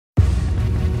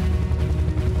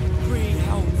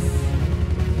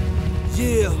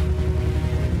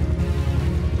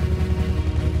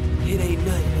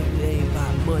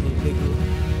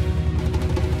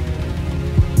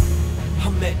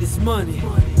money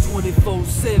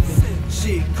 24/7.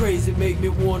 Shit crazy, make me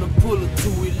wanna pull a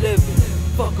 211.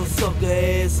 Fuck a sucker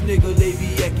ass nigga, they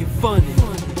be acting funny.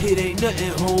 It ain't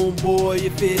nothing, homeboy,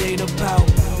 if it ain't about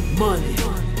money,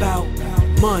 bout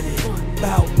money,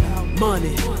 bout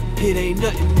money. It ain't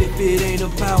nothing if it ain't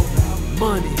about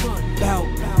money, bout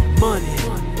money,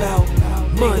 bout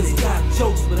money. Niggas got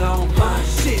jokes, but I don't mind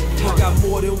shit. I got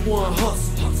more than one hustle.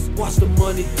 Watch the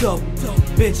money double,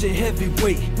 benching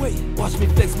heavyweight. Watch me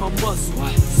flex my muscle.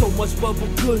 So much bubble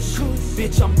kush,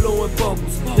 bitch, I'm blowing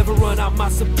bubbles. Never run out my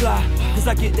supply, cause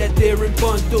I get that there in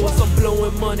bundles. I'm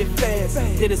blowing money fast,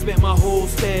 then I spent my whole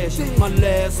stash. My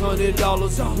last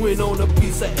 $100 went on a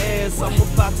piece of ass. I'm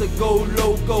about to go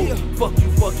loco. Fuck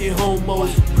you fucking homos.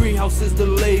 Greenhouse is the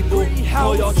label.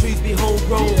 All y'all trees be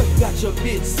homegrown. Got your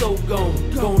bitch so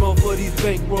gone off of these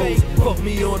bankrolls. Fuck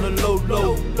me on a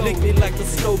low, lick me like a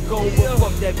snow cone. But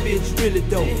fuck that bitch really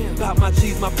though. Got my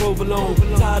cheese, my provolone.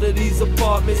 Tired of these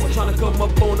apartments, tryna come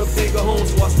up on a bigger home,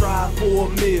 so I strive for a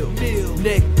meal.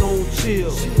 Neck gon'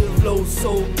 chill, flow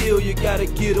so ill, you gotta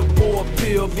get a more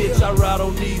pill. Bitch, I ride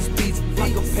on these beats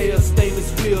like a pair of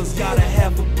stainless wheels. Got a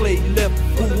half a plate left,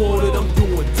 who want it? I'm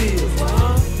doing deals.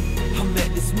 I'm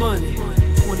at this money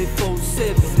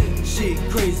 24/7. Shit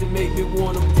crazy, make me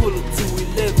wanna pull a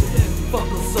 211. Fuck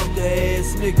a sucker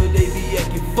ass nigga, they be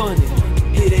acting funny.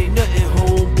 It ain't nothing,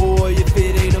 homeboy, if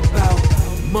it ain't about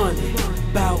money,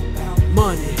 bout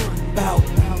money, bout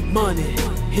money.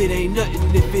 It ain't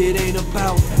nothing if it ain't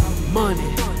about money,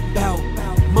 bout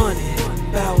money,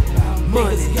 bout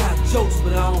money. Niggas got jokes,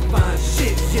 but I don't find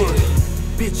shit funny.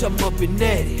 Bitch, I'm up and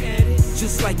at it,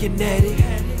 just like an addict.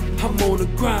 I'm on the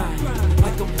grind,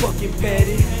 like I'm fucking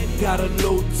Patty. Got a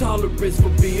low tolerance for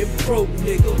being broke,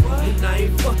 nigga. And I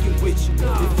ain't fucking with you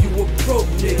if you a broke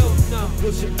nigga.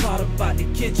 Push your pot about the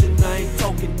kitchen, I ain't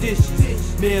talking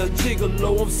dishes. Male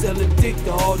gigolo, I'm selling dick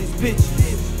to all these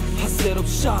bitches. I set up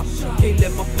shop, can't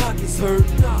let my pockets hurt.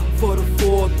 For the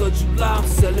 4th of July, I'm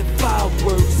selling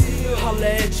fireworks. Holla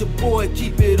at your boy,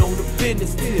 keep it on the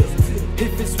business tip.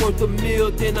 If it's worth a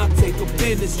meal, then I take a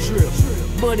business trip.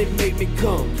 Money make me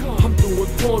come, I'm doing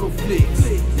porno flicks.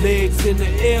 Legs in the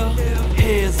air,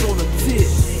 hands on the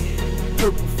tits.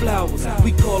 Purple flowers,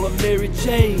 we call her Mary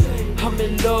Jane. I'm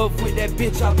in love with that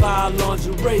bitch, I buy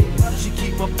lingerie. She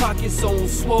keep my pockets on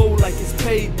swole like it's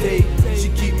payday. She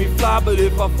keep me fly, but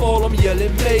if I fall, I'm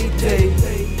yelling Mayday.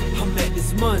 I'm at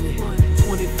this money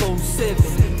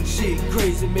 24/7. Shit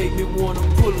crazy, make me wanna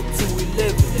pull a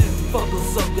 211. Fuck a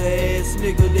sucker ass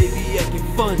nigga, they be acting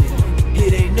funny.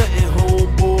 It ain't nothing,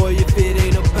 homeboy, if it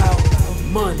ain't about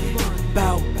money,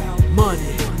 bout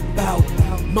money, bout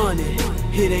money.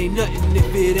 It ain't nothing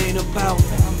if it ain't about